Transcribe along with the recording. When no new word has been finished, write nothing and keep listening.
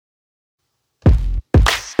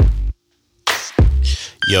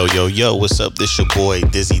Yo, yo, yo, what's up? This your boy,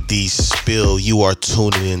 Dizzy D Spill. You are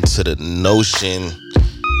tuning into The Notion.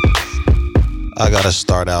 I gotta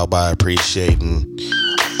start out by appreciating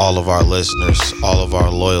all of our listeners, all of our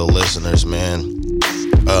loyal listeners, man.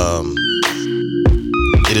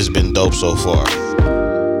 It has been dope so far.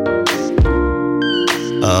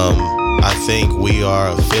 I think we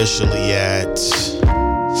are officially at,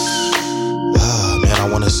 I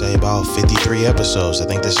want to say about 53 episodes. I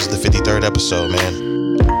think this is the 53rd episode, man.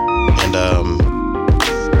 And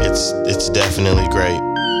it's definitely great.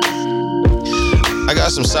 I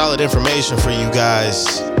got some solid information for you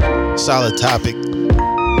guys. Solid topic.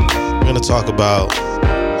 We're going to talk about,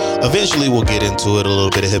 eventually we'll get into it, a little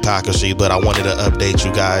bit of hypocrisy, but I wanted to update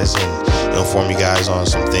you guys and inform you guys on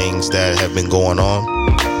some things that have been going on.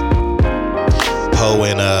 Poe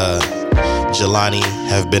and Jelani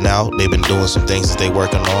have been out. They've been doing some things that they're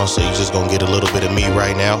working on, so you're just going to get a little bit of me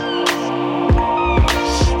right now.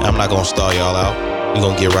 I'm not going to stall y'all out. We're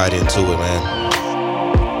going to get right into it, man.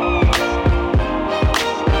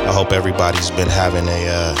 I hope everybody's been having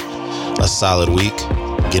a solid week,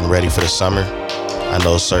 getting ready for the summer. I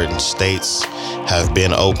know certain states have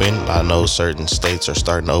been open. I know certain states are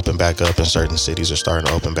starting to open back up and certain cities are starting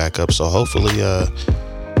to open back up. So hopefully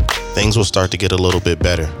things will start to get a little bit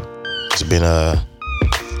better. It's been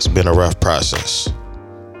a rough process.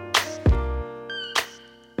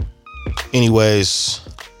 Anyways,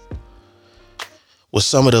 with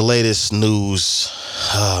some of the latest news,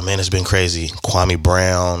 it's been crazy. Kwame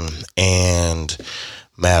Brown and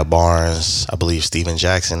Matt Barnes, I believe Steven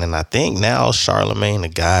Jackson, and I think now Charlemagne the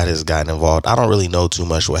God has gotten involved. I don't really know too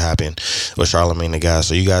much what happened with Charlemagne the God,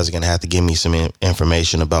 so you guys are going to have to give me some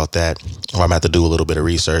information about that, or I'm going to have to do a little bit of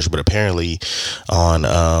research. But apparently on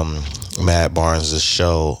Matt Barnes'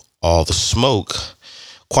 show, All the Smoke,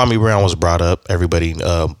 Kwame Brown was brought up. Everybody,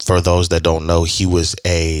 for those that don't know, he was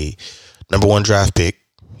a number 1 draft pick.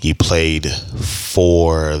 He played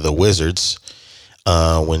for the Wizards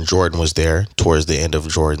when Jordan was there towards the end of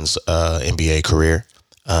Jordan's NBA career.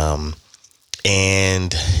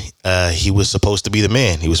 And he was supposed to be the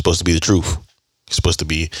man. He was supposed to be the truth. He was supposed to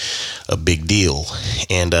be a big deal.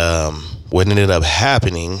 And what ended up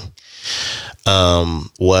happening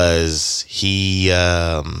was he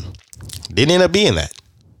didn't end up being that.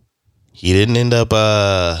 He didn't end up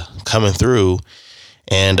coming through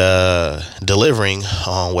and delivering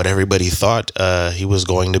on what everybody thought he was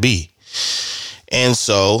going to be. And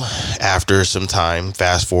so after some time,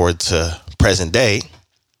 fast forward to present day,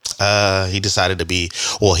 he decided to be,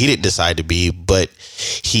 well, he didn't decide to be, but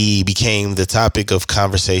he became the topic of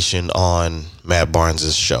conversation on Matt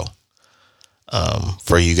Barnes' show.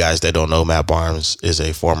 For you guys that don't know, Matt Barnes is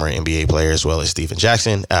a former NBA player as well as Steven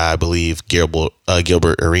Jackson. I believe Gilbert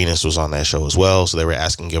Arenas was on that show as well. So they were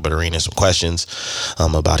asking Gilbert Arenas some questions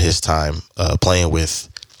about his time playing with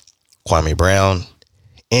Kwame Brown.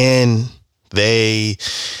 And they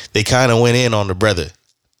kind of went in on the brother.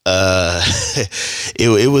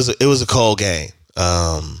 It was a cold game.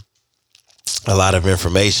 A lot of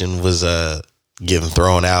information was getting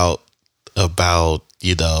thrown out about,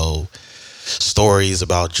 stories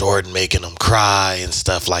about Jordan making him cry and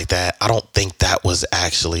stuff like that. I don't think that was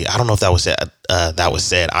actually, I don't know if that was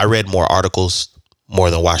said. I read more articles more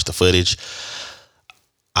than watched the footage.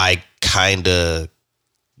 I kind of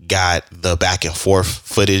got the back and forth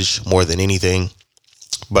footage more than anything,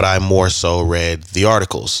 but I more so read the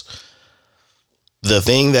articles. The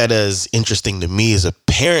thing that is interesting to me is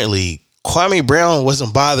apparently Kwame Brown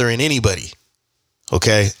wasn't bothering anybody.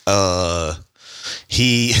 Okay.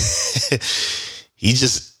 He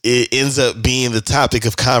it ends up being the topic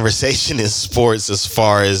of conversation in sports as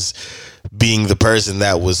far as being the person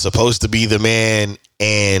that was supposed to be the man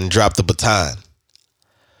and dropped the baton.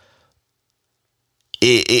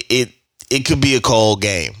 It could be a cold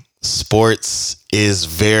game. Sports is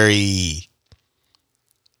very,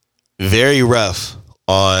 very rough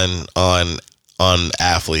on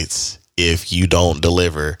athletes if you don't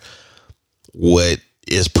deliver what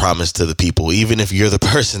is promised to the people, even if you're the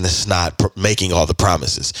person that's not making all the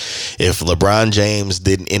promises. If LeBron James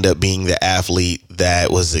didn't end up being the athlete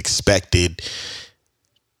that was expected,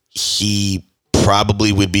 he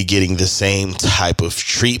probably would be getting the same type of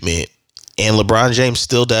treatment. And LeBron James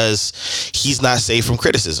still does. He's not safe from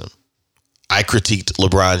criticism. I critiqued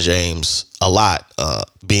LeBron James a lot,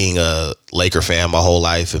 being a Laker fan my whole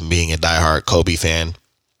life and being a diehard Kobe fan.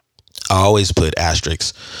 I always put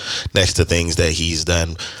asterisks next to things that he's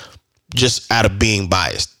done just out of being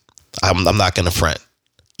biased. I'm not going to front.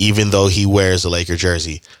 Even though he wears a Laker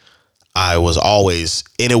jersey, I was always,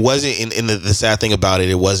 and it wasn't, and the sad thing about it,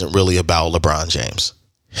 it wasn't really about LeBron James.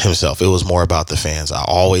 himself. It was more about the fans. I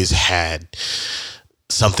always had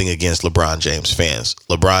something against LeBron James fans.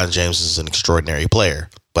 LeBron James is an extraordinary player,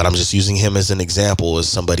 but I'm just using him as an example as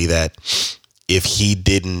somebody that if he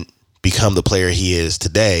didn't become the player he is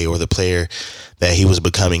today, or the player that he was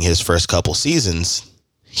becoming his first couple seasons,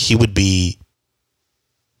 he would be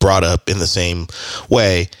brought up in the same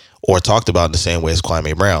way or talked about in the same way as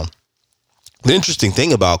Kwame Brown. The interesting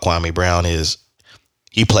thing about Kwame Brown is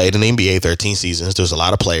he played in the NBA 13 seasons. There's a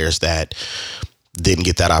lot of players that didn't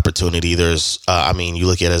get that opportunity. There's, you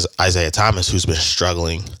look at Isaiah Thomas, who's been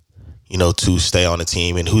struggling, to stay on the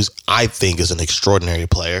team, and who's, I think, is an extraordinary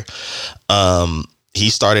player. He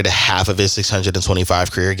started half of his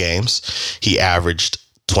 625 career games. He averaged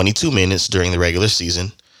 22 minutes during the regular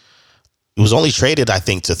season. He was only traded, I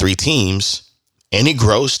think, to 3 teams, and he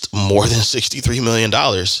grossed more than $63 million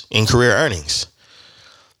in career earnings.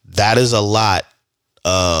 That is a lot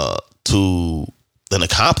to then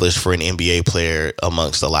accomplish for an NBA player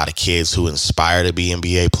amongst a lot of kids who aspire to be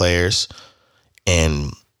NBA players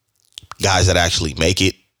and guys that actually make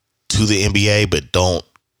it to the NBA but don't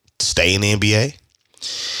stay in the NBA.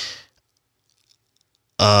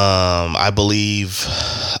 I believe,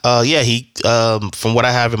 he, from what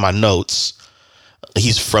I have in my notes,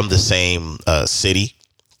 he's from the same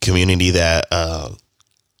community that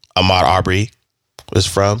Ahmaud Arbery was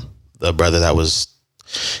from, the brother that was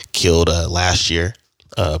killed last year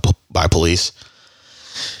by police.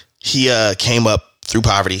 He came up through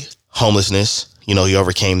poverty, homelessness. He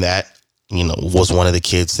overcame that. Was one of the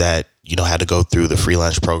kids that had to go through the free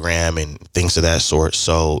lunch program and things of that sort.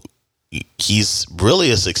 So he's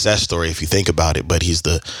really a success story if you think about it, but he's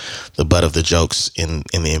the butt of the jokes in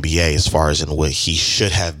the NBA as far as in what he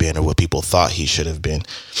should have been or what people thought he should have been.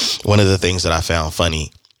 One of the things that I found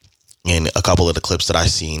funny in a couple of the clips that I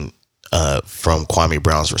seen from Kwame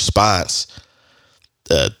Brown's response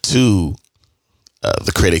to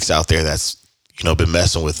the critics out there that's been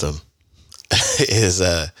messing with him is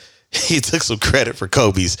he took some credit for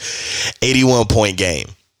Kobe's 81-point game.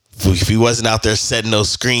 If he wasn't out there setting those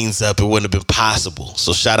screens up, it wouldn't have been possible.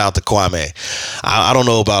 So shout out to Kwame. I don't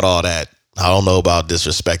know about all that. I don't know about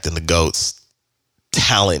disrespecting the GOAT's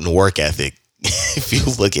talent and work ethic. If you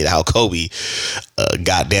look at how Kobe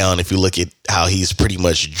got down, if you look at how he's pretty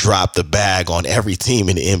much dropped the bag on every team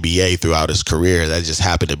in the NBA throughout his career, that just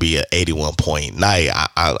happened to be an 81-point night.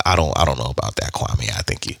 I don't know about that, Kwame.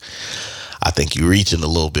 I think you reaching a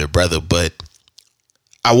little bit, brother. But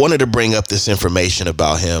I wanted to bring up this information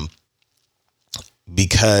about him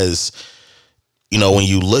because, when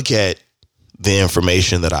you look at the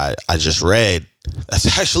information that I just read,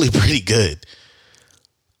 that's actually pretty good.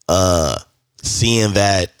 Seeing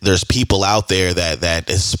that there's people out there that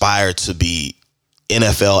aspire to be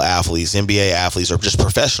NFL athletes, NBA athletes, or just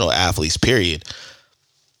professional athletes, period.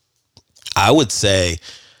 I would say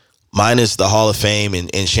minus the Hall of Fame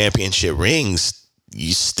and championship rings,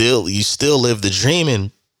 you still live the dream,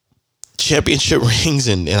 and championship rings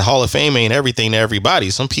and Hall of Fame ain't everything to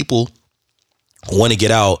everybody. Some people want to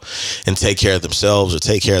get out and take care of themselves or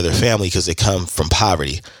take care of their family because they come from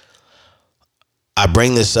poverty. I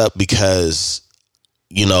bring this up because,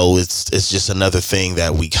 it's just another thing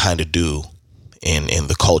that we kind of do in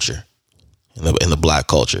the culture, in the black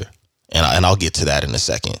culture. And I'll get to that in a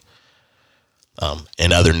second.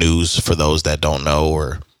 In other news, for those that don't know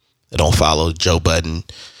or don't follow, Joe Budden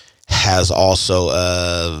has also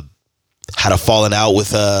had a falling out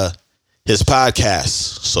with his podcast.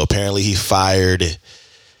 So apparently he fired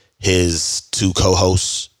his 2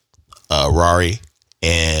 co-hosts, Rory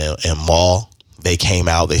and Maul. They came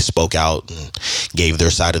out, they spoke out and gave their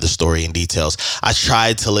side of the story in details. I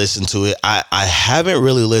tried to listen to it. I haven't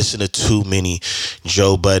really listened to too many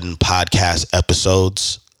Joe Budden podcast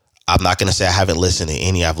episodes. I'm not going to say I haven't listened to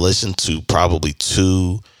any. I've listened to probably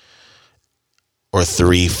 2 or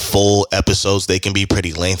 3 full episodes. They can be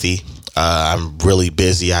pretty lengthy. I'm really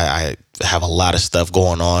busy. I have a lot of stuff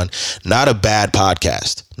going on. Not a bad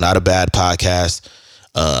podcast.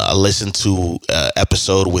 I listened to an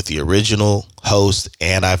episode with the original host,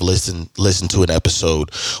 and I've listened to an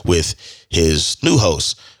episode with his new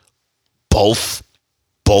host. Both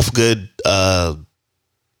good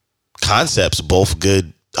concepts, both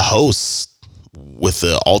good hosts with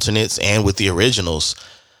the alternates and with the originals.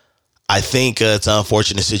 I think it's an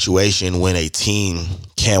unfortunate situation when a team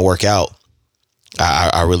can't work out.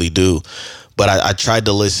 I really do. But I tried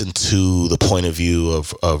to listen to the point of view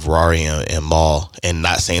of Rory and Maul, and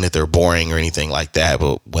not saying that they're boring or anything like that.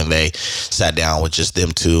 But when they sat down with just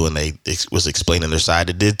them two and they was explaining their side,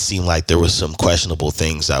 it did seem like there was some questionable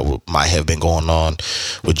things that might have been going on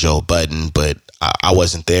with Joe Budden. But I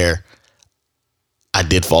wasn't there. I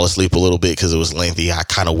did fall asleep a little bit because it was lengthy. I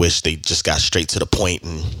kind of wish they just got straight to the point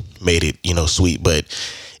and made it, sweet. But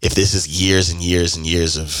if this is years and years and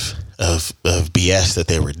years of BS that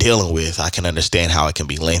they were dealing with, I can understand how it can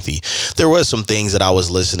be lengthy. There was some things that I was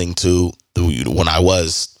listening to when I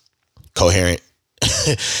was coherent,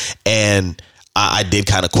 and I did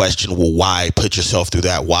kind of question, well, why put yourself through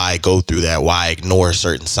that? Why go through that? Why ignore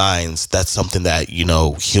certain signs? That's something that,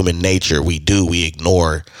 human nature, we do. We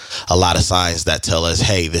ignore a lot of signs that tell us,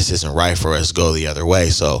 hey, this isn't right for us, go the other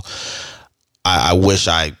way. So I wish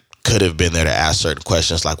I could have been there to ask certain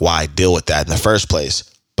questions, like why deal with that in the first place.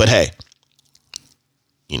 But hey,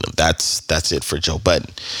 that's it for Joe Budden.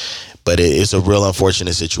 But it's a real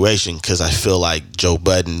unfortunate situation because I feel like Joe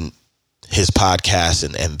Budden, his podcast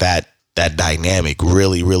and that dynamic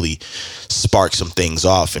really sparked some things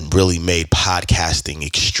off and really made podcasting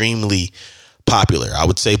extremely popular. I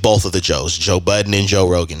would say both of the Joes, Joe Budden and Joe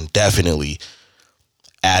Rogan, definitely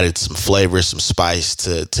added some flavor, some spice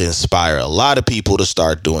to inspire a lot of people to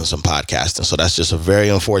start doing some podcasting. So that's just a very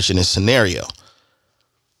unfortunate scenario.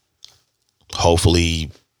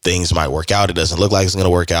 Hopefully things might work out. It doesn't look like it's going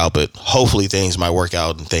to work out, but hopefully things might work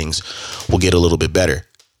out and things will get a little bit better.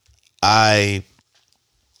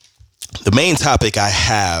 The main topic I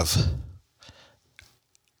have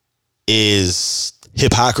is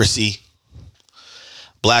hypocrisy.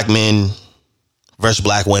 Black men versus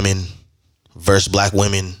black women versus black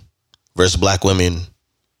women versus black women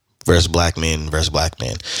versus black men versus black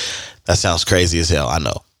men. That sounds crazy as hell, I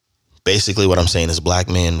know. Basically what I'm saying is black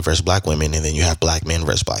men versus black women, and then you have black men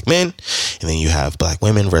versus black men, and then you have black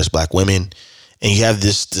women versus black women, and you have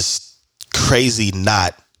this crazy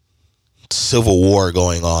knot civil war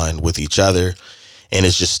going on with each other, and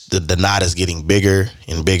it's just the knot is getting bigger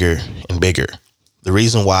and bigger and bigger. The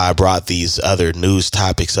reason why I brought these other news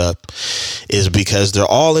topics up is because they're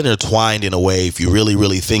all intertwined in a way if you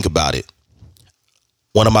really think about it.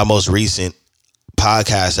 One of my most recent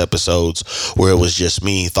podcast episodes where it was just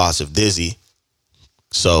me, Thoughts of Dizzy,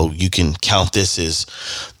 so you can count this as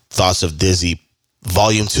Thoughts of Dizzy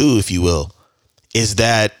Volume 2, if you will, is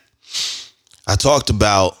that I talked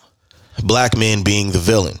about black men being the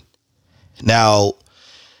villain. Now,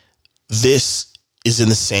 this is in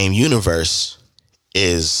the same universe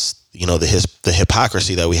as, the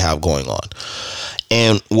hypocrisy that we have going on.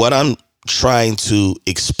 And what I'm trying to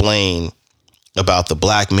explain about the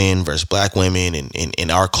black men versus black women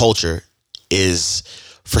in our culture is,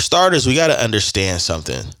 for starters, we got to understand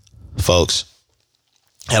something, folks.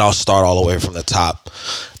 And I'll start all the way from the top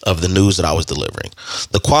of the news that I was delivering.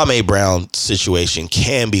 The Kwame Brown situation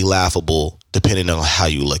can be laughable depending on how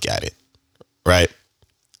you look at it, right?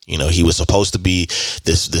 He was supposed to be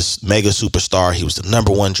this mega superstar. He was the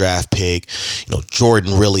number one draft pick.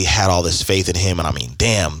 Jordan really had all this faith in him. And I mean,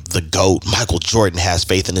 damn, the GOAT, Michael Jordan, has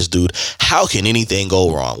faith in this dude. How can anything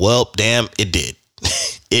go wrong? Well, damn, it did.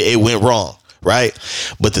 it went wrong, right?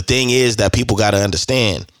 But the thing is that people got to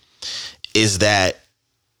understand is that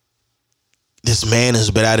this man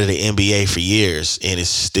has been out of the NBA for years and is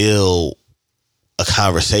still a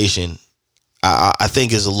conversation. I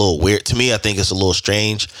think it's a little weird. To me, I think it's a little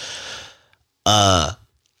strange. I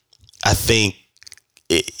think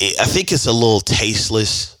it's a little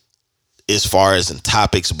tasteless as far as in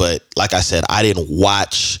topics. But like I said, I didn't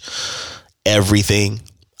watch everything.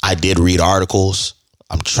 I did read articles.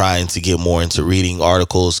 I'm trying to get more into reading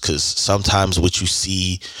articles because sometimes what you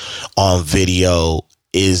see on video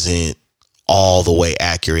isn't all the way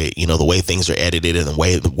accurate. The way things are edited and the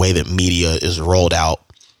way that media is rolled out,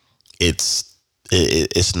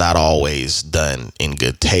 it's not always done in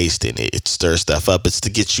good taste, and it stirs stuff up. It's to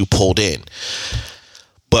get you pulled in.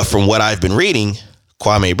 But from what I've been reading,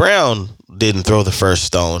 Kwame Brown didn't throw the first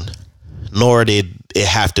stone, nor did it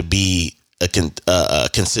have to be a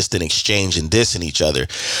consistent exchange and dissing each other.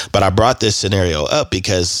 But I brought this scenario up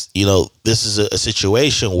because, this is a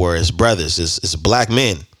situation where it's brothers, it's black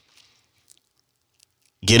men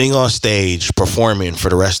getting on stage, performing for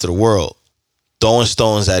the rest of the world, throwing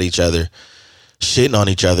stones at each other, shitting on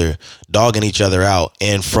each other, dogging each other out.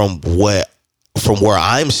 And from where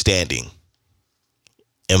I'm standing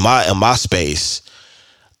in my space,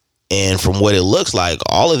 and from what it looks like,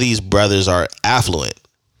 all of these brothers are affluent.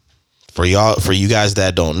 For you guys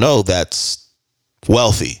that don't know, that's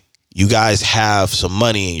wealthy. You guys have some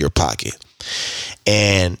money in your pocket,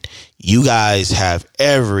 and you guys have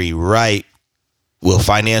every right with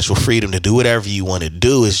financial freedom to do whatever you want to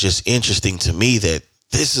do. It's just interesting to me that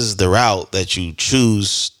this is the route that you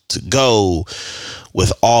choose to go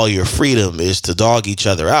with all your freedom, is to dog each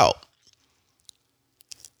other out.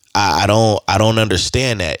 I don't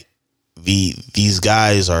understand that. these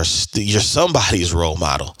guys are you're somebody's role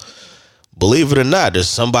model. Believe it or not, there's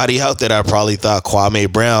somebody out there that probably thought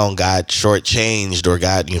Kwame Brown got shortchanged or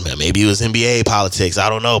got, maybe it was NBA politics. I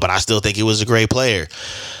don't know, but I still think he was a great player.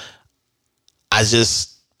 I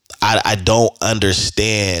don't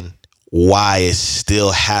understand why it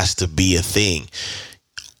still has to be a thing.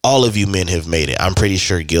 All of you men have made it. I'm pretty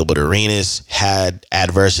sure Gilbert Arenas had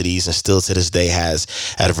adversities and still to this day has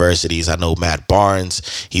adversities. I know Matt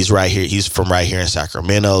Barnes. He's right here. He's from right here in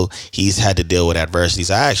Sacramento. He's had to deal with adversities.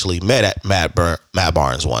 I actually met at Matt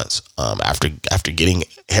Barnes once after getting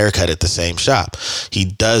a haircut at the same shop. He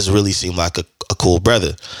does really seem like a cool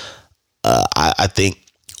brother. I think,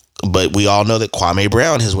 but we all know that Kwame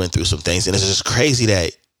Brown has went through some things, and it's just crazy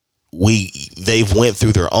that they've went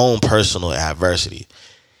through their own personal adversity.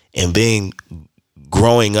 And then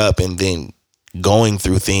growing up and then going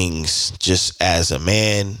through things just as a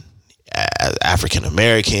man, as African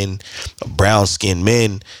American, brown skinned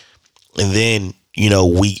men. And then,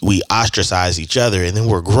 we ostracize each other. And then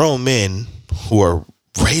we're grown men who are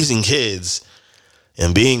raising kids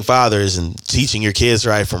and being fathers and teaching your kids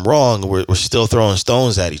right from wrong. We're still throwing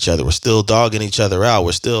stones at each other. We're still dogging each other out.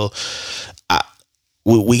 We're still,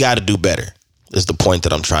 we got to do better. Is the point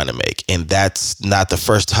that I'm trying to make. And that's not the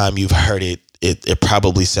first time you've heard it. It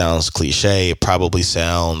probably sounds cliche. It probably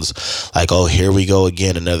sounds like, oh, here we go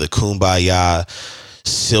again, another kumbaya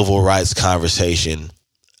civil rights conversation.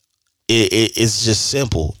 It's just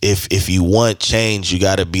simple. If you want change, you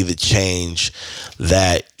got to be the change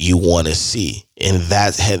that you want to see. And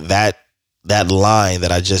that line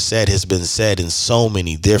that I just said has been said in so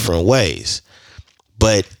many different ways.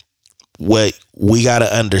 But what we got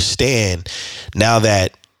to understand now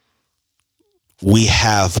that we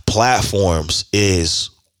have platforms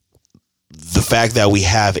is the fact that we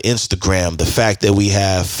have Instagram, the fact that we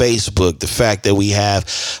have Facebook, the fact that we have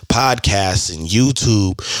podcasts and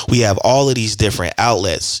YouTube. We have all of these different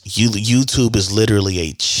outlets. YouTube is literally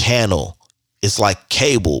a channel. It's like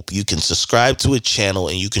cable. You can subscribe to a channel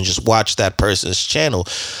and you can just watch that person's channel.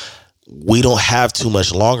 We don't have too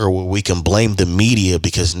much longer where we can blame the media,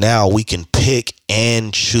 because now we can pick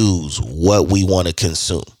and choose what we want to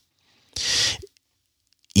consume.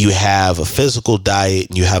 You have a physical diet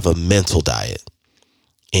and you have a mental diet.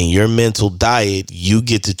 In your mental diet, you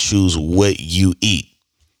get to choose what you eat.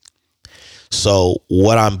 So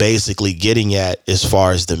what I'm basically getting at as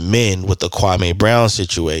far as the men with the Kwame Brown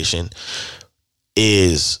situation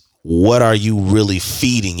is, what are you really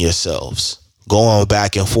feeding yourselves? Going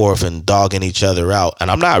back and forth and dogging each other out. And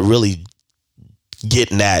I'm not really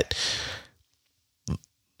getting at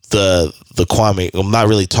the Kwame. I'm not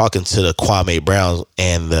really talking to the Kwame Browns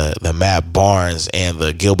and the Matt Barnes and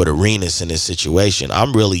the Gilbert Arenas in this situation.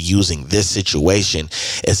 I'm really using this situation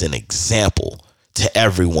as an example to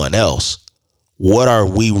everyone else. What are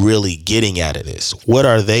we really getting out of this? What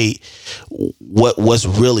are they? What's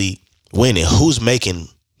really winning? Who's making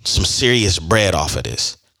some serious bread off of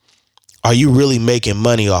this? Are you really making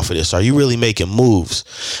money off of this? Are you really making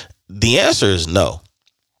moves? The answer is no.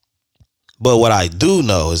 But what I do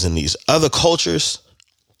know is in these other cultures,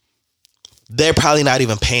 they're probably not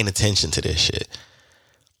even paying attention to this shit.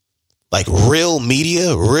 Like real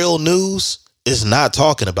media, real news is not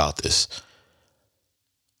talking about this.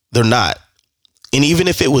 They're not. And even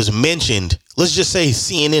if it was mentioned, let's just say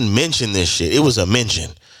CNN mentioned this shit. It was a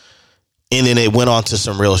mention. And then they went on to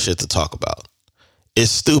some real shit to talk about.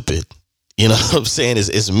 It's stupid. You know what I'm saying?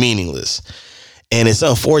 It's meaningless. And it's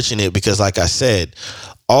unfortunate because, like I said,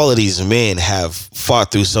 all of these men have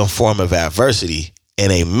fought through some form of adversity and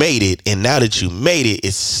they made it. And now that you made it,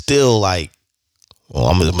 it's still like, well,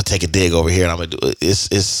 I'm gonna take a dig over here and I'm gonna do it.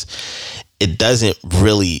 It doesn't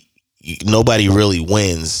really, nobody really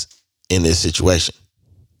wins in this situation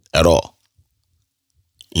at all.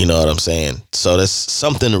 You know what I'm saying? So that's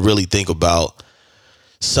something to really think about.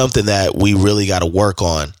 Something that we really got to work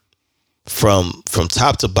on from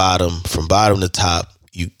top to bottom, from bottom to top.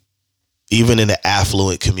 You, even in the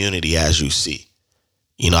affluent community, as you see.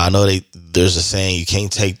 You know, I know there's a saying, you can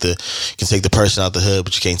take the person out the hood,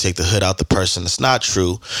 but you can't take the hood out the person. It's not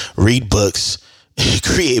true. Read books,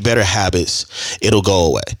 create better habits. It'll go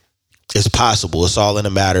away. It's possible. It's all in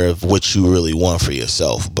a matter of what you really want for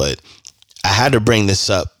yourself. But I had to bring this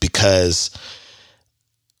up because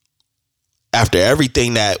after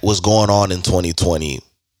everything that was going on in 2020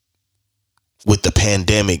 with the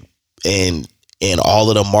pandemic and all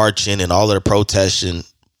of the marching and all of the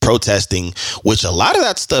protesting, which a lot of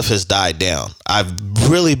that stuff has died down. I've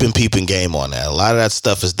really been peeping game on that. A lot of that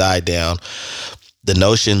stuff has died down. The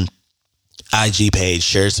Notion IG page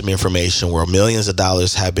shared some information where millions of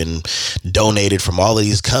dollars have been donated from all of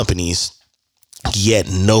these companies yet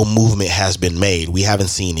no movement has been made. We haven't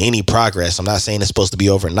seen any progress. I'm not saying it's supposed to be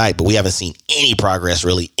overnight, but we haven't seen any progress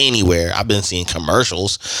really anywhere. I've been seeing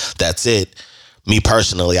commercials. That's it. Me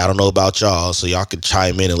personally, I don't know about y'all, so y'all could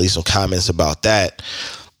chime in and leave some comments about that.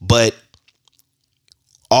 But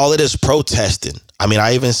all of this protesting, I mean,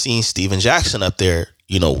 I even seen Steven Jackson up there,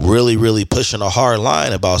 really, really pushing a hard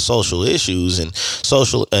line about social issues and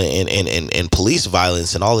social and police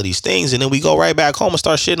violence and all of these things. And then we go right back home and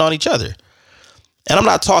start shitting on each other. And I'm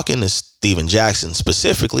not talking to Steven Jackson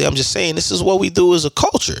specifically. I'm just saying this is what we do as a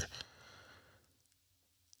culture.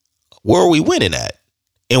 Where are we winning at?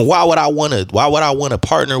 And why would I want to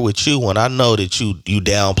partner with you when I know that you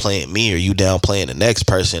downplaying me or you downplaying the next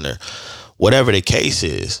person or whatever the case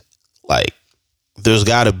is? Like, there's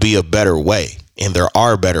got to be a better way, and there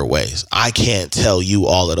are better ways. I can't tell you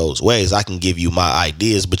all of those ways. I can give you my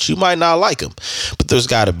ideas, but you might not like them. But there's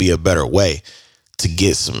got to be a better way to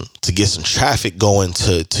get some traffic going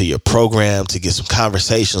to your program, to get some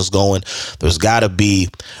conversations going. There's got to be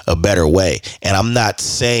a better way. And I'm not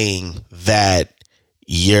saying that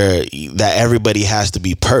everybody has to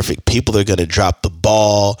be perfect. People are going to drop the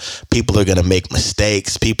ball. People are going to make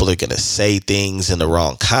mistakes. People are going to say things in the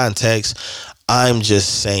wrong context. I'm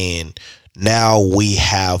just saying now we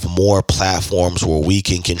have more platforms where we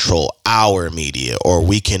can control our media, or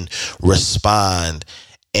we can respond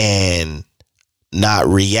and not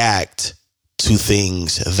react to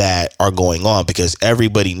things that are going on, because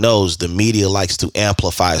everybody knows the media likes to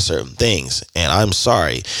amplify certain things. And I'm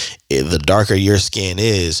sorry, the darker your skin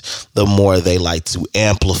is, the more they like to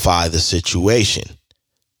amplify the situation.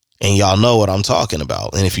 And y'all know what I'm talking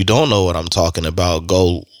about. And if you don't know what I'm talking about,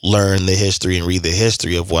 go learn the history and read the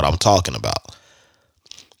history of what I'm talking about.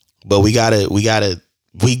 But we got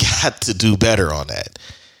to do better on that.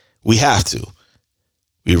 We have to.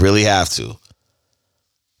 We really have to.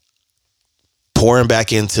 Pouring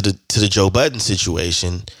back into the Joe Budden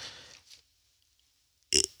situation.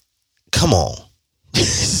 Come on.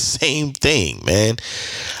 Same thing, man.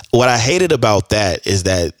 What I hated about that is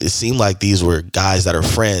that it seemed like these were guys that are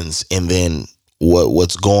friends, and then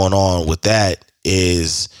what's going on with that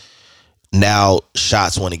is now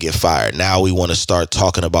shots want to get fired. Now we want to start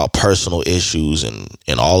talking about personal issues and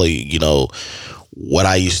all of, what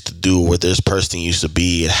I used to do, where this person used to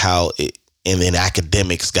be, and how it. And then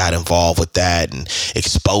academics got involved with that and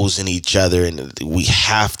exposing each other. And we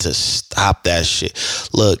have to stop that shit.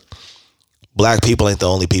 Look, black people ain't the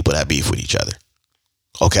only people that beef with each other.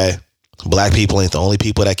 Okay? Black people ain't the only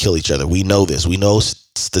people that kill each other. We know this. We know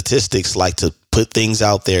statistics like to put things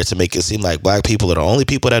out there to make it seem like black people are the only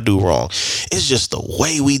people that do wrong. It's just the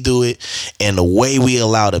way we do it and the way we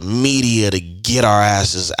allow the media to get our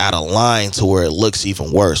asses out of line to where it looks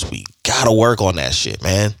even worse. We got to work on that shit,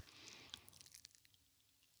 man.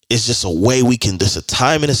 It's just a way we can, there's a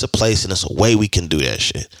time and it's a place and it's a way we can do that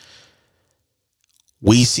shit.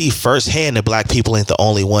 We see firsthand that black people ain't the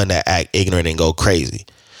only one that act ignorant and go crazy.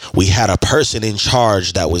 We had a person in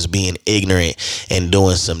charge that was being ignorant and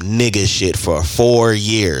doing some nigga shit for 4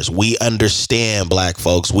 years. We understand, black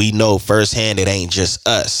folks. We know firsthand it ain't just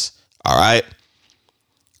us. All right.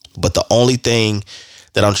 But the only thing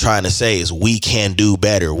that I'm trying to say is we can do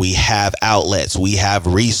better. We have outlets. We have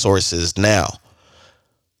resources now.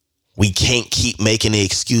 We can't keep making the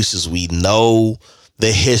excuses. We know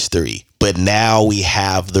the history, but now we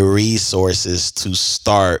have the resources to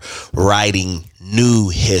start writing new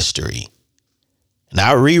history.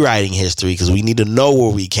 Not rewriting history, because we need to know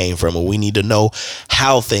where we came from and we need to know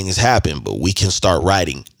how things happen, but we can start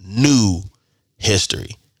writing new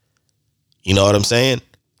history. You know what I'm saying?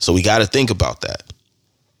 So we got to think about that.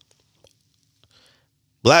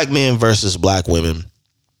 Black men versus black women.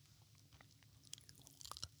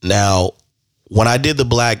 Now, when I did the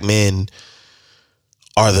Black Men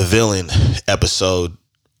Are the Villain episode,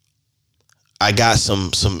 I got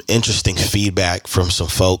some interesting feedback from some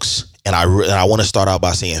folks. And I want to start out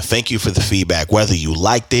by saying thank you for the feedback, whether you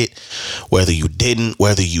liked it, whether you didn't,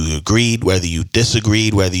 whether you agreed, whether you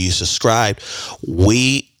disagreed, whether you subscribed.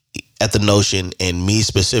 We at The Notion, and me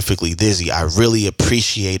specifically, Dizzy, I really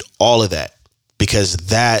appreciate all of that, because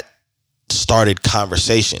that started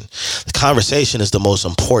conversation. The conversation is the most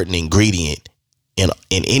important ingredient in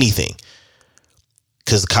anything,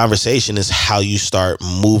 because the conversation is how you start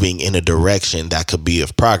moving in a direction that could be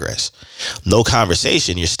of progress. No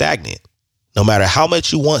conversation, you're stagnant. No matter how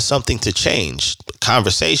much you want something to change,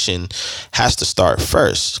 conversation has to start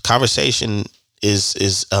first. Conversation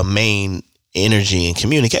is a main energy in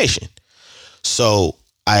communication. So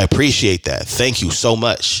I appreciate that. Thank you so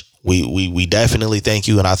much. We definitely thank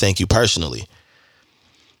you, and I thank you personally.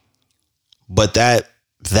 But that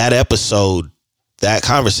episode that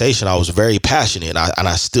conversation, I was very passionate, and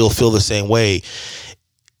I still feel the same way.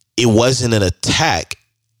 It wasn't an attack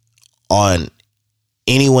on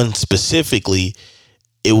anyone specifically.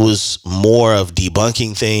 It was more of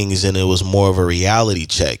debunking things, and it was more of a reality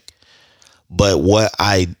check. But what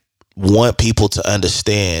I want people to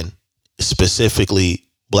understand, specifically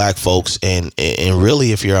black folks, and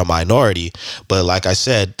really if you're a minority, but like I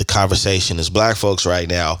said, the conversation is black folks right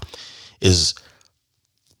now, is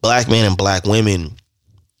black men and black women.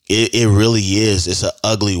 It really is. It's an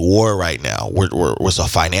ugly war right now. It's a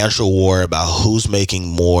financial war about who's making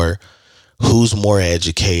more, who's more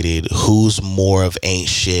educated, who's more of ain't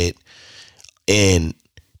shit. And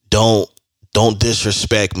don't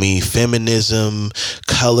disrespect me. Feminism,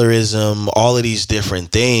 colorism, all of these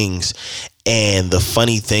different things. And the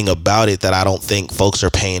funny thing about it that I don't think folks are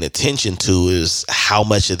paying attention to is how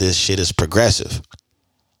much of this shit is progressive.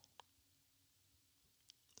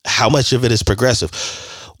 How much of it is progressive?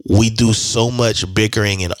 We do so much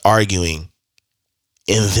bickering and arguing,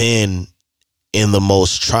 and then in the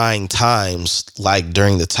most trying times, like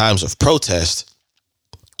during the times of protest,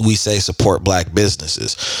 we say support black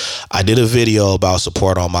businesses. I did a video about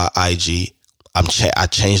support on my IG. I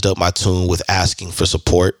changed up my tune with asking for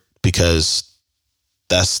support, because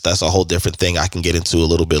that's a whole different thing I can get into a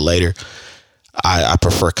little bit later. I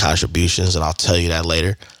prefer contributions, and I'll tell you that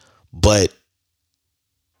later. But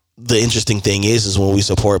the interesting thing is when we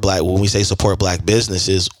say support black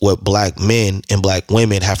businesses, what black men and black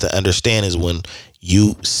women have to understand is when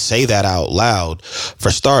you say that out loud,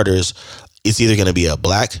 for starters, it's either going to be a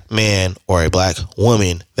black man or a black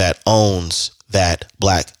woman that owns that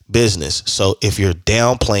black business. So if you're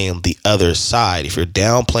downplaying the other side, if you're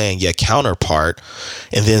downplaying your counterpart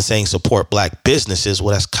and then saying support black businesses,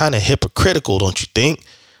 well, that's kind of hypocritical, don't you think?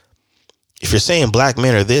 If you're saying black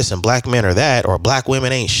men are this and black men are that, or black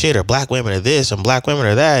women ain't shit, or black women are this and black women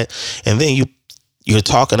are that, and then you're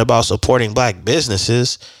talking about supporting black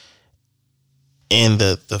businesses, and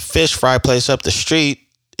the fish fry place up the street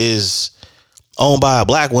is owned by a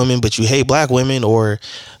black woman, but you hate black women, or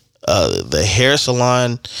the hair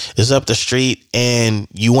salon is up the street and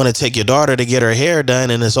you want to take your daughter to get her hair done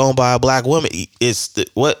and it's owned by a black woman.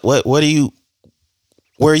 Where are you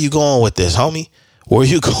going with this, homie? Where are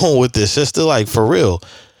you going with this, sister? Like, for real,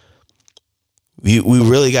 we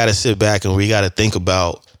really got to sit back and we got to think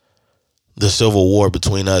about the civil war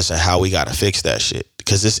between us and how we got to fix that shit,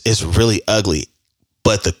 because it's really ugly.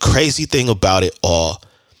 But the crazy thing about it all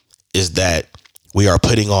is that we are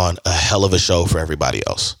putting on a hell of a show for everybody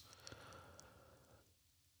else.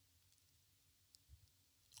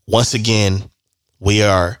 Once again, we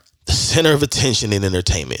are the center of attention in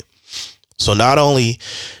entertainment. So not only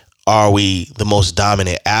are we the most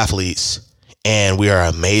dominant athletes, and we are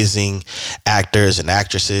amazing actors and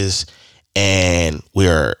actresses, and we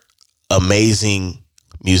are amazing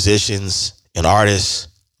musicians and artists,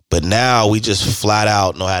 but now we just flat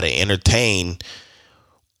out know how to entertain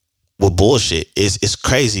with bullshit. It's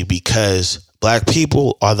crazy, because black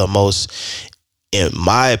people are the most, in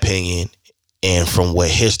my opinion, and from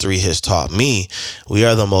what history has taught me, we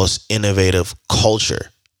are the most innovative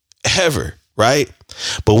culture ever, right?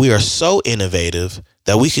 But we are so innovative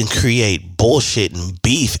that we can create bullshit and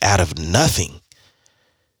beef out of nothing.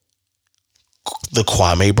 The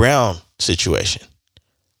Kwame Brown situation,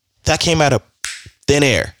 that came out of thin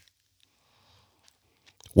air.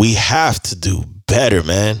 We have to do better,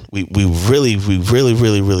 man. We really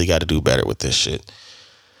got to do better with this shit.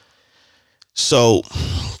 So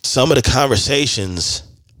some of the conversations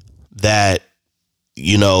that,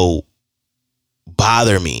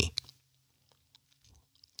 bother me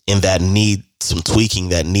and that need some tweaking,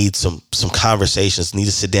 that need some conversations, need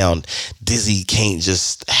to sit down. Dizzy can't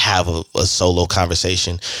just have a solo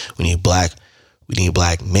conversation. We need black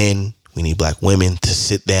men, we need black women to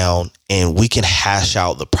sit down, and we can hash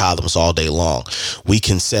out the problems all day long. We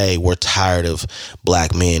can say we're tired of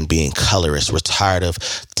black men being colorist. We're tired of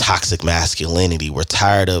toxic masculinity. We're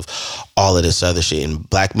tired of all of this other shit. And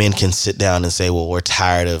black men can sit down and say, well, we're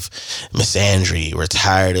tired of misandry. We're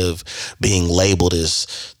tired of being labeled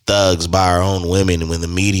as thugs by our own women when the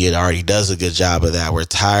media already does a good job of that. We're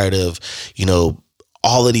tired of,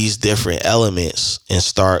 all of these different elements, and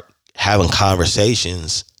start having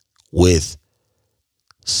conversations with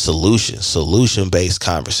solution-based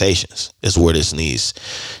conversations is where this needs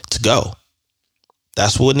to go.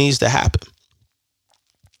 That's what needs to happen.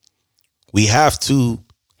 We have to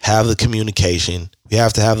have the communication. We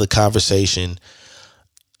have to have the conversation,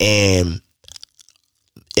 and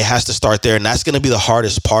it has to start there. And that's going to be the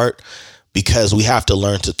hardest part, because we have to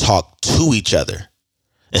learn to talk to each other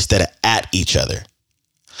instead of at each other.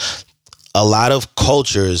 a lot of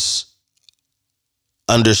cultures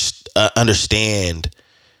understand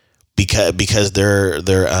because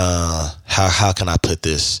they're how can I put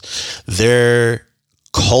this? Their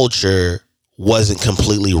culture wasn't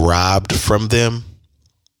completely robbed from them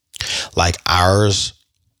like ours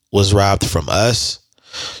was robbed from us.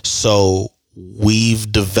 So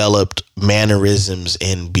we've developed mannerisms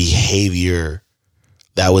and behavior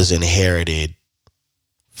that was inherited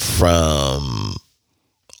from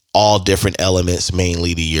all different elements,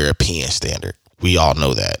 mainly the European standard. We all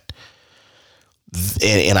know that.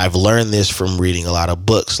 And I've learned this from reading a lot of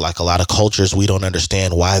books. Like a lot of cultures, we don't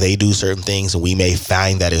understand why they do certain things, and we may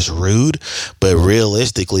find that it's rude, but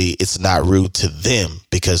realistically, it's not rude to them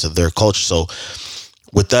because of their culture. So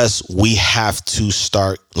with us, we have to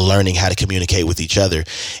start learning how to communicate with each other.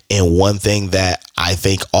 And one thing that I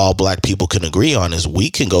think all black people can agree on is we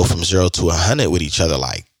can go from 0 to 100 with each other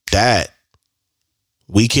like that.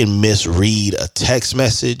 We can misread a text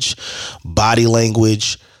message, body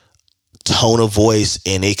language, tone of voice,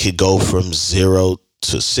 and it could go from 0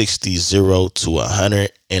 to 60, 0 to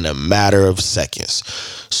 100 in a matter of seconds.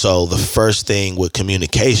 So the first thing with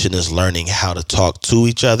communication is learning how to talk to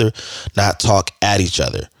each other, not talk at each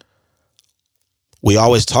other. We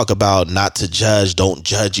always talk about not to judge, don't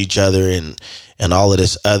judge each other, and all of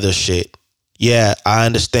this other shit. Yeah, I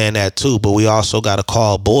understand that too, but we also got to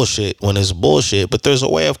call bullshit when it's bullshit. But there's a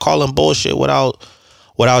way of calling bullshit without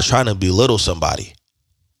trying to belittle somebody.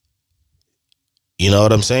 You know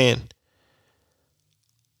what I'm saying?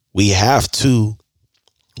 We have to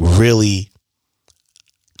really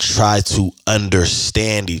try to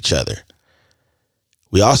understand each other.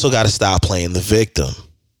 We also got to stop playing the victim.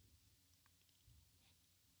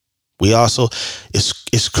 We also,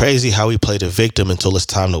 it's crazy how we play the victim until it's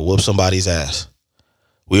time to whoop somebody's ass.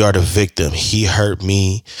 We are the victim. He hurt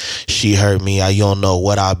me. She hurt me. You don't know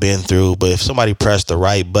what I've been through. But if somebody pressed the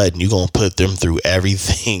right button, you're going to put them through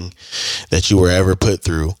everything that you were ever put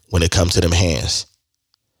through when it comes to them hands.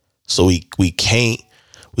 So we can't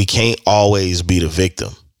always be the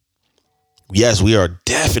victim. Yes, we are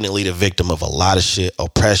definitely the victim of a lot of shit,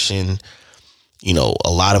 oppression. You know, a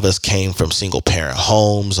lot of us came from single parent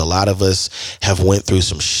homes. A lot of us have went through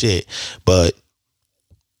some shit, but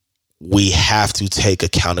we have to take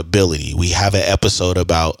accountability. We have an episode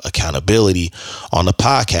about accountability on the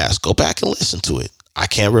podcast. Go back and listen to it. I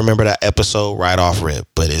can't remember that episode right off rip,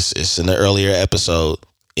 but it's in the earlier episodes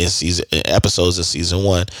in season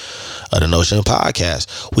 1 of the Notion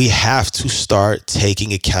podcast. We have to start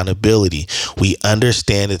taking accountability. We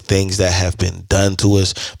understand the things that have been done to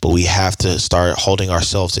us, but we have to start holding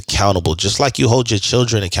ourselves accountable. Just like you hold your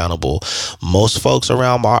children accountable. Most folks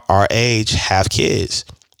around our age have kids,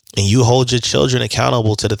 and you hold your children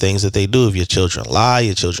accountable to the things that they do. If your children lie,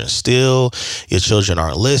 your children steal, your children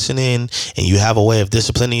aren't listening, and you have a way of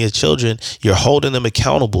disciplining your children, you're holding them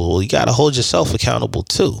accountable. Well, you got to hold yourself accountable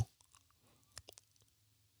too.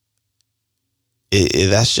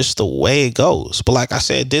 That's just the way it goes. But like I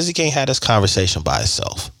said, Dizzy can't have this conversation by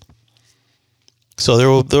itself. So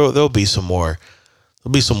there'll be some more.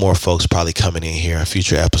 There'll be some more folks probably coming in here in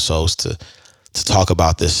future episodes to talk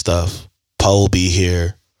about this stuff. Poe will be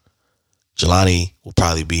here. Jelani will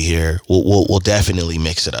probably be here. We'll definitely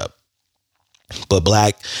mix it up. But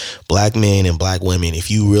black men and black women, if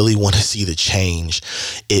you really want to see the change,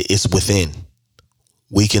 it's within.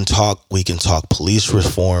 We can talk police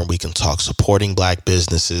reform. We can talk supporting black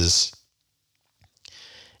businesses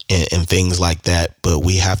and things like that. But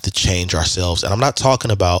we have to change ourselves. And I'm not talking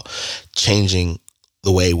about changing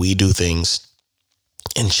the way we do things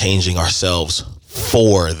and changing ourselves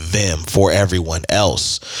for them, for everyone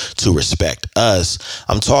else to respect us.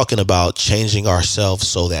 I'm talking about changing ourselves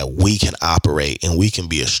so that we can operate and we can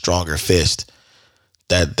be a stronger fist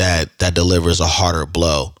that delivers a harder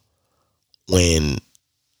blow when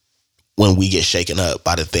we get shaken up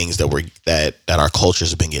by the things that our cultures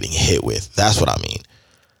have been getting hit with. That's what I mean.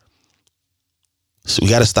 So we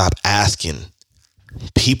got to stop asking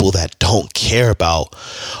people that don't care about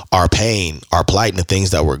our pain, our plight, and the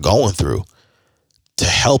things that we're going through to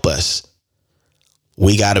help us.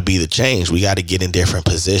 We got to be the change. We got to get in different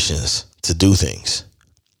positions to do things.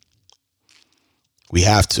 We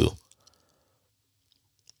have to.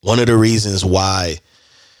 One of the reasons why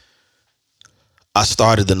I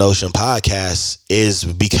started the Notion podcast is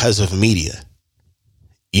because of media.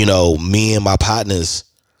 You know, me and my partners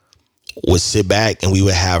would sit back and we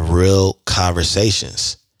would have real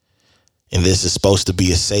conversations. And this is supposed to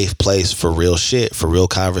be a safe place for real shit, for real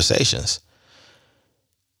conversations.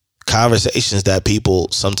 Conversations that people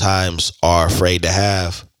sometimes are afraid to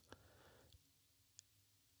have.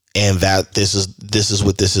 And that this is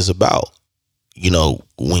what this is about.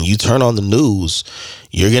 when you turn on the news,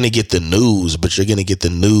 you're going to get the news, but you're going to get the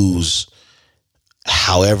news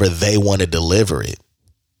however they want to deliver it.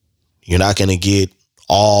 You're not going to get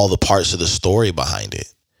all the parts of the story behind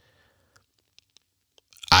it.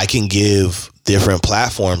 I can give different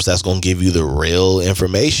platforms that's going to give you the real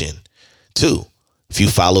information too. If you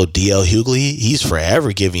follow D.L. Hughley, he's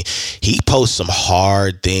forever giving. He posts some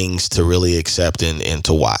hard things to really accept and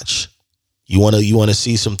to watch. You want to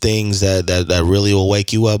see some things that really will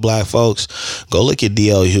wake you up, black folks? Go look at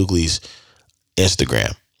D.L. Hughley's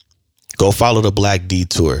Instagram. Go follow the Black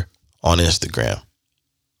Detour on Instagram.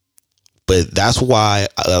 But that's why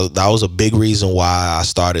that was a big reason why I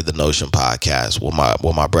started the Notion podcast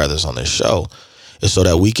with my brothers on this show, is so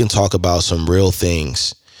that we can talk about some real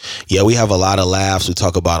things. Yeah, we have a lot of laughs. We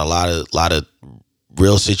talk about a lot of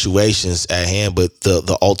real situations at hand, but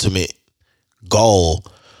the ultimate goal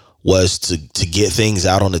was to get things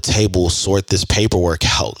out on the table, sort this paperwork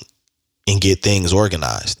out, and get things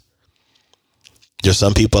organized. There's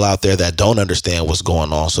some people out there that don't understand what's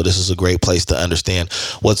going on, so this is a great place to understand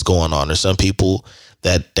what's going on. There's some people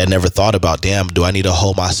that never thought about, damn, do I need to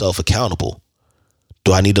hold myself accountable?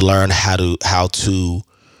 Do I need to learn how to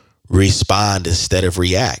respond instead of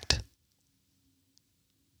react?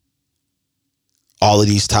 All of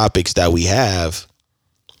these topics that we have,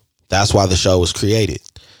 that's why the show was created.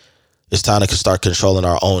 It's time to start controlling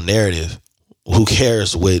our own narrative. Who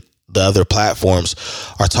cares what the other platforms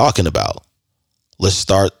are talking about? Let's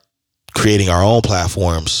start creating our own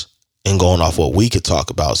platforms and going off what we could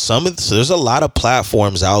talk about. So there's a lot of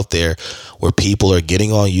platforms out there where people are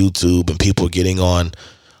getting on YouTube and people are getting on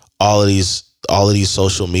all of these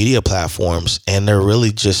social media platforms, and they're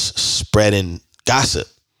really just spreading gossip.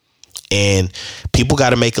 And people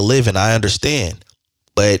got to make a living, I understand,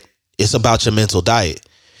 but it's about your mental diet.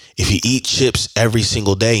 If you eat chips every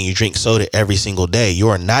single day and you drink soda every single day, you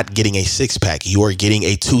are not getting a 6-pack. You are getting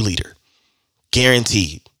a 2-liter.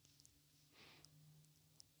 Guaranteed.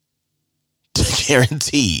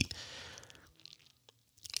 Guaranteed.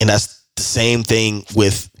 And that's the same thing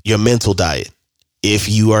with your mental diet. If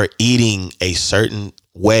you are eating a certain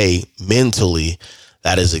way mentally,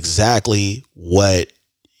 that is exactly what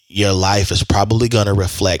your life is probably going to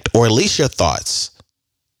reflect, or at least your thoughts.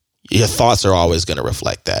 Your thoughts are always going to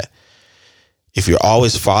reflect that. If you're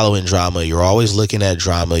always following drama, you're always looking at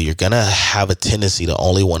drama, you're going to have a tendency to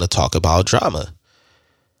only want to talk about drama.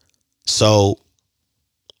 So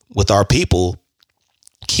with our people,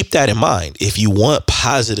 keep that in mind. If you want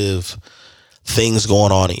positive things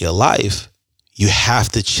going on in your life, you have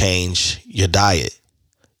to change your diet.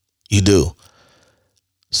 You do.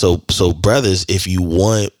 So brothers, if you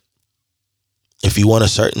want a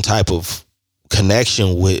certain type of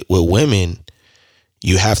connection with women,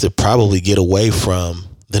 you have to probably get away from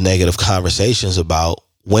the negative conversations about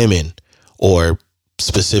women, or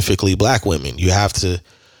specifically black women. You have to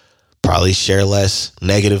probably share less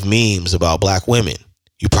negative memes about black women.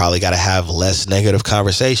 You probably got to have less negative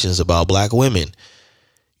conversations about black women.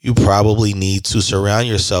 You probably need to surround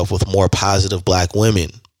yourself with more positive black women.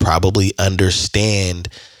 Probably understand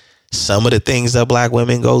some of the things that black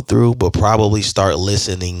women go through, but probably start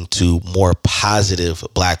listening to more positive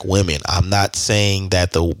black women. I'm not saying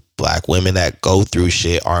that the black women that go through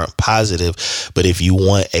shit aren't positive, but if you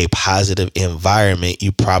want a positive environment,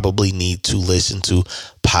 you probably need to listen to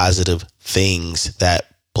positive things that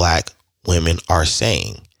black women are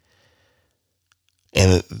saying.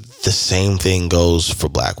 And the same thing goes for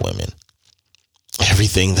black women.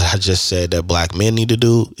 Everything that I just said that black men need to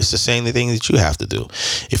do, it's the same thing that you have to do.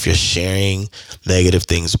 If you're sharing negative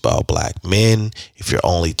things about black men, if you're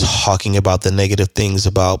only talking about the negative things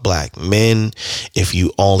about black men, if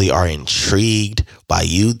you only are intrigued by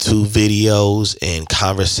YouTube videos and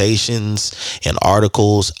conversations and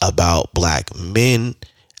articles about black men,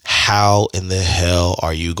 how in the hell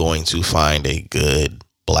are you going to find a good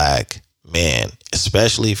black man?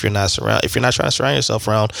 Especially if you're not trying to surround yourself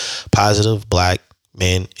around positive black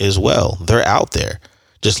men as well. They're out there.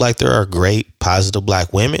 Just like there are great positive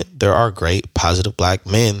black women, there are great positive black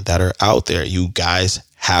men that are out there. You guys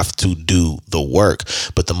have to do the work.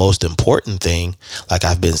 But the most important thing, like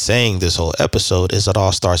I've been saying this whole episode, is it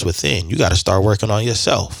all starts within. You got to start working on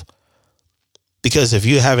yourself. Because if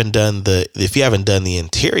you haven't done the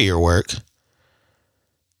interior work,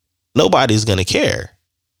 nobody's going to care.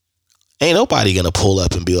 Ain't nobody going to pull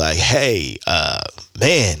up and be like, hey,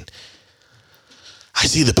 man, I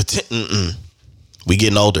see the potential. We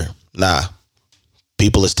getting older. Nah,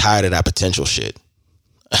 people is tired of that potential shit.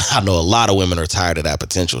 I know a lot of women are tired of that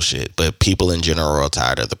potential shit, but people in general are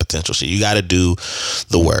tired of the potential shit. You got to do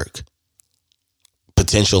the work.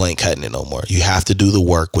 potential ain't cutting it no more. You have to do the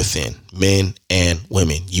work within, men and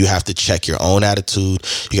women. You have to check your own attitude.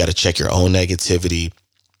 You got to check your own negativity.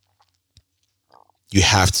 You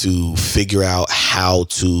have to figure out how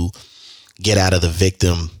to get out of the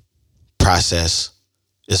victim process,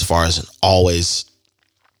 as far as always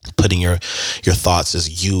putting your thoughts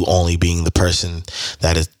as you only being the person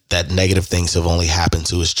that negative things have only happened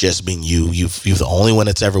to. It's just being you. You're the only one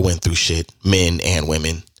that's ever went through shit, men and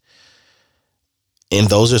women. And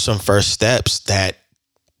those are some first steps that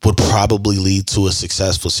would probably lead to a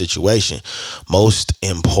successful situation. Most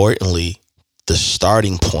importantly, the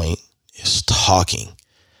starting point is talking,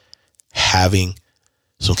 having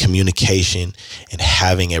some communication, and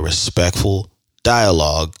having a respectful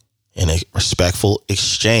dialogue and a respectful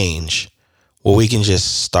exchange where we can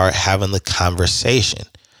just start having the conversation.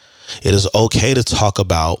 It is okay to talk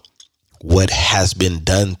about what has been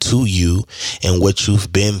done to you and what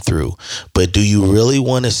you've been through. But do you really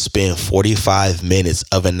want to spend 45 minutes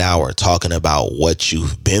of an hour talking about what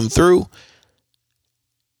you've been through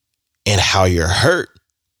and how you're hurt?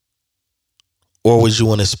 Or would you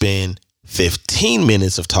want to spend 15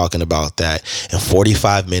 minutes of talking about that and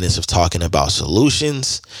 45 minutes of talking about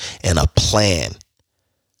solutions and a plan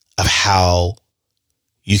of how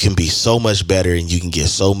you can be so much better and you can get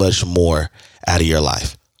so much more out of your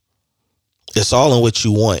life? It's all in what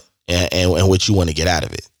you want and what you want to get out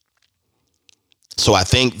of it. So I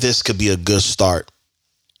think this could be a good start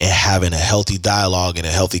in having a healthy dialogue and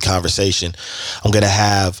a healthy conversation. I'm going to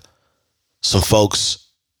have some folks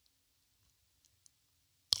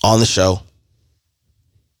on the show.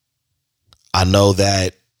 I know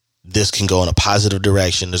that this can go in a positive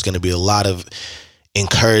direction. There's going to be a lot of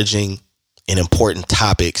encouraging and important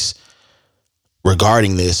topics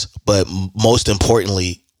regarding this. But most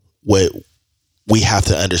importantly, what we have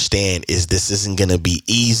to understand is this isn't going to be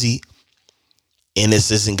easy, and this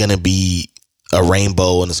isn't going to be a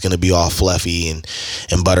rainbow and it's going to be all fluffy and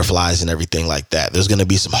butterflies and everything like that. There's going to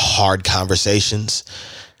be some hard conversations.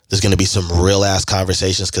 There's going to be some real ass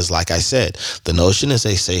conversations because, like I said, the Notion is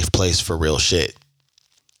a safe place for real shit.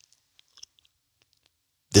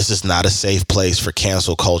 This is not a safe place for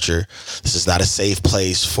cancel culture. This is not a safe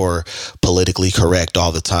place for politically correct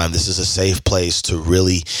all the time. This is a safe place to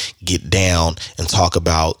really get down and talk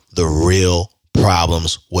about the real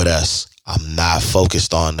problems with us. I'm not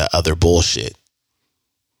focused on the other bullshit.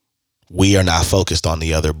 We are not focused on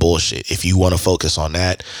the other bullshit. If you want to focus on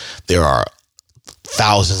that, there are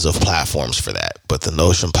thousands of platforms for that. But the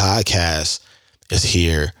Notion podcast is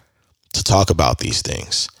here to talk about these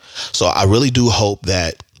things. So I really do hope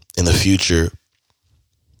that in the future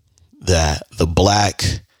that the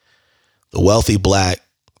wealthy black,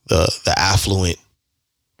 the affluent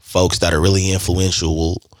folks that are really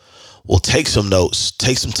influential will take some notes,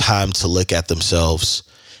 take some time to look at themselves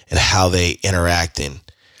and how they interact and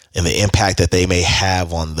the impact that they may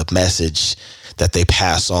have on the message that they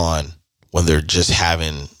pass on when they're just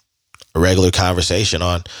having a regular conversation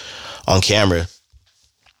on camera.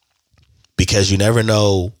 Because you never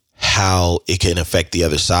know how it can affect the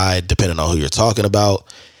other side, depending on who you're talking about,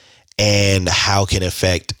 and how it can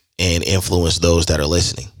affect and influence those that are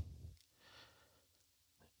listening.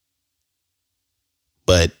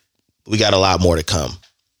 But we got a lot more to come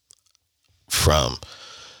from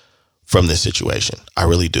this situation. I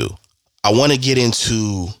really do. I want to get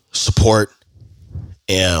into support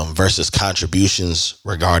versus contributions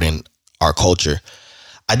regarding our culture.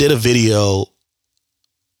 I did a video,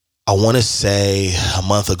 I want to say a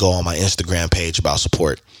month ago, on my Instagram page about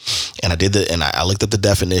support. And I looked at the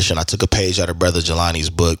definition. I took a page out of Brother Jelani's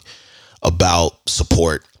book about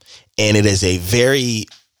support. And it is a very,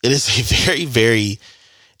 very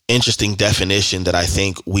interesting definition that I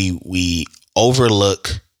think we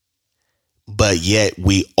overlook, but yet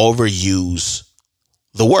we overuse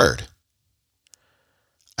the word.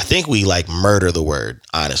 I think we murder the word,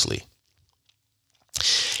 honestly.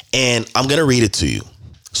 And I'm going to read it to you.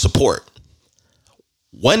 Support.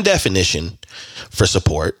 One definition for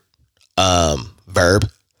support, verb,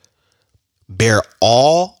 bear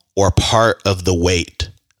all or part of the weight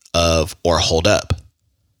of or hold up.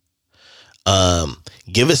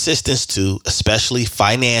 Give assistance to, especially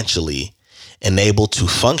financially, enable to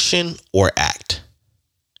function or act.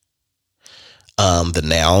 The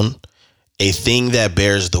noun, a thing that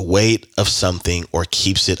bears the weight of something or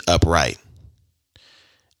keeps it upright.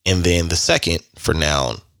 And then the second for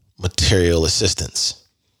noun, material assistance.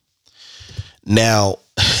 Now,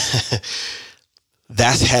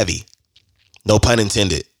 that's heavy. No pun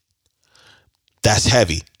intended. That's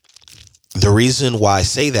heavy. The reason why I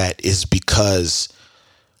say that is because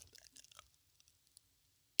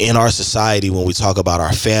in our society, when we talk about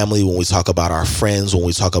our family, when we talk about our friends, when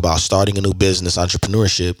we talk about starting a new business,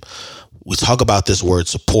 entrepreneurship, we talk about this word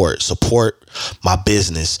support. Support my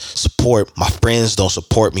business. Support my friends don't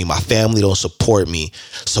support me. My family don't support me.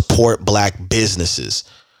 Support black businesses.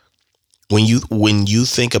 When you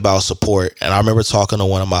think about support, and I remember talking to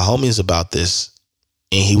one of my homies about this,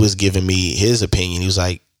 and he was giving me his opinion. He was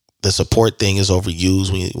like, the support thing is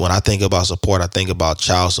overused. When I think about support, I think about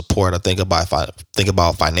child support. I think about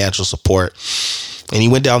financial support. And he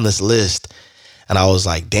went down this list, and I was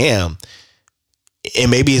like, damn.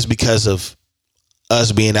 And maybe it's because of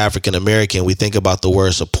us being African American. We think about the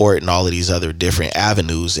word support and all of these other different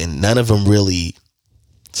avenues, and none of them really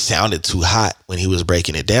sounded too hot when he was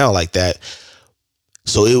breaking it down like that.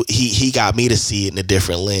 So he got me to see it in a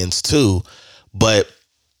different lens too. But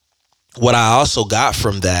what I also got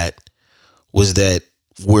from that was that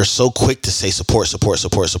we're so quick to say support,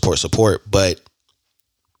 but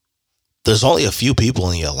there's only a few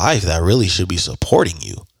people in your life that really should be supporting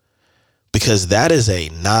you, because that is a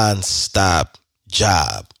nonstop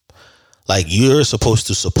job. Like, you're supposed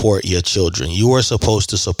to support your children. You are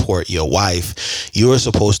supposed to support your wife. You are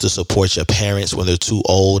supposed to support your parents when they're too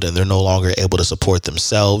old and they're no longer able to support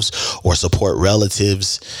themselves, or support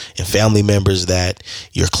relatives and family members that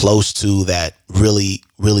you're close to that really,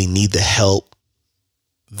 really need the help.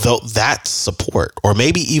 Though that's support. Or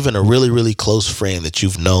maybe even a really, really close friend that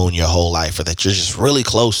you've known your whole life, or that you're just really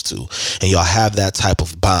close to, and y'all have that type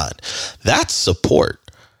of bond. That's support.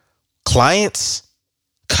 Clients,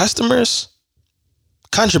 customers,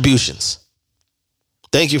 contributions.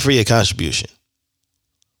 Thank you for your contribution.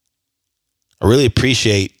 I really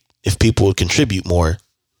appreciate if people would contribute more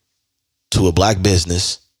to a black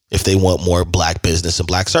business if they want more black business and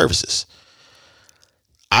black services.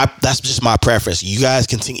 That's just my preference. You guys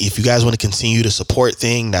continue. If you guys want to continue to support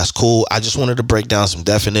thing, that's cool. I just wanted to break down some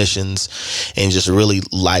definitions and just really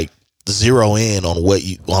like zero in on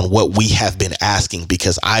what we have been asking,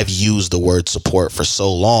 because I've used the word support for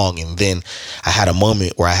so long, and then I had a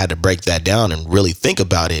moment where I had to break that down and really think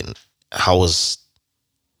about it. And I was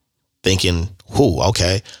thinking,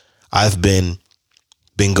 okay, I've been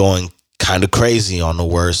going kind of crazy on the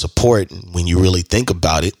word support. And when you really think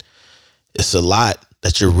about it, it's a lot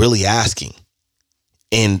that you're really asking.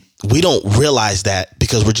 And we don't realize that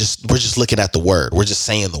because we're just looking at the word. We're just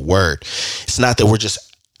saying the word. It's not that we're just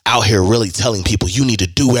out here really telling people you need to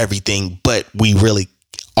do everything, but we really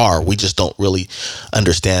are. We just don't really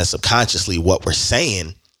understand subconsciously what we're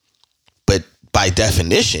saying. But by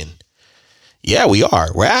definition, yeah, we are.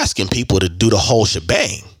 We're asking people to do the whole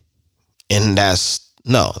shebang. And that's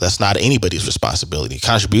not anybody's responsibility.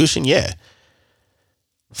 Contribution, yeah.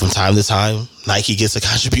 From time to time, Nike gets a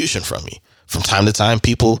contribution from me. From time to time,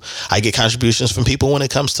 I get contributions from people when it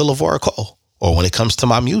comes to LeVar Cole, or when it comes to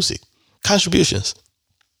my music. Contributions.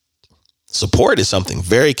 Support is something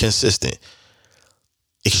very consistent,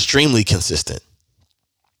 extremely consistent.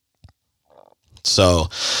 So,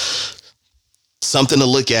 something to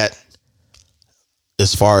look at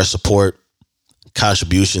as far as support,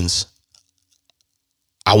 contributions.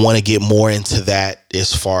 I want to get more into that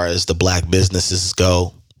as far as the black businesses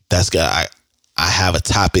go. I have a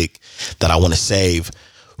topic that I want to save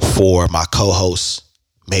for my co-hosts,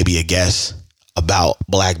 maybe a guest, about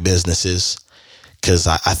black businesses, because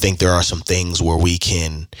I think there are some things where we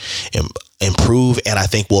can improve, and I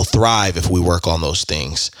think we'll thrive if we work on those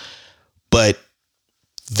things. But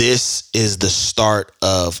this is the start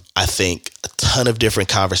of, I think, a ton of different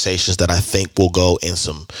conversations that I think will go in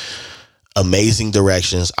some amazing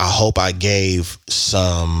directions. I hope I gave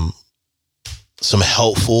some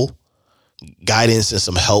helpful guidance and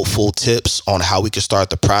some helpful tips on how we can start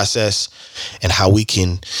the process and how we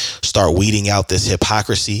can start weeding out this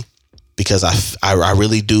hypocrisy, because I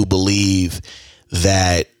really do believe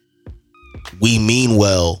that we mean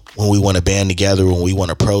well when we want to band together, when we want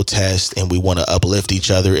to protest and we want to uplift each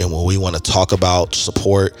other, and when we want to talk about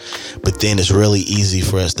support. But then it's really easy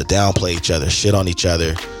for us to downplay each other, shit on each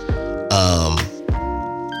other,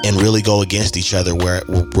 and really go against each other, where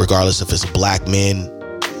regardless if it's black men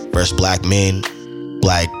versus black men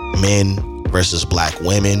versus black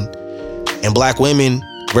women, and black women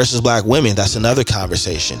versus black women. That's another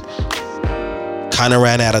conversation. Kind of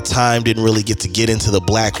ran out of time, didn't really get into the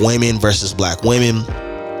black women versus black women,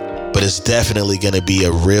 but it's definitely going to be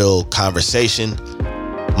a real conversation.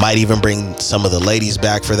 Might even bring some of the ladies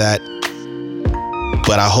back for that.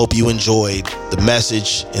 But I hope you enjoyed the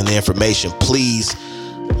message and the information. Please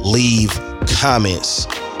leave comments.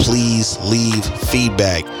 Please leave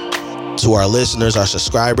feedback to our listeners, our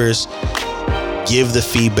subscribers. Give the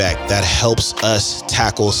feedback that helps us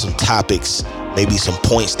tackle some topics maybe some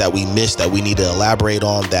points that we missed that we need to elaborate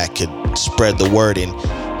on that could spread the word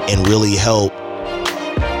and really help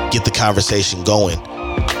get the conversation going.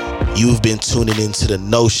 You've been tuning into The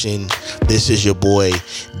Notion. This is your boy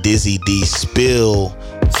Dizzy D Spill.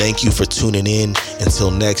 Thank you for tuning in. Until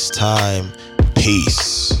next time,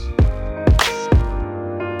 peace.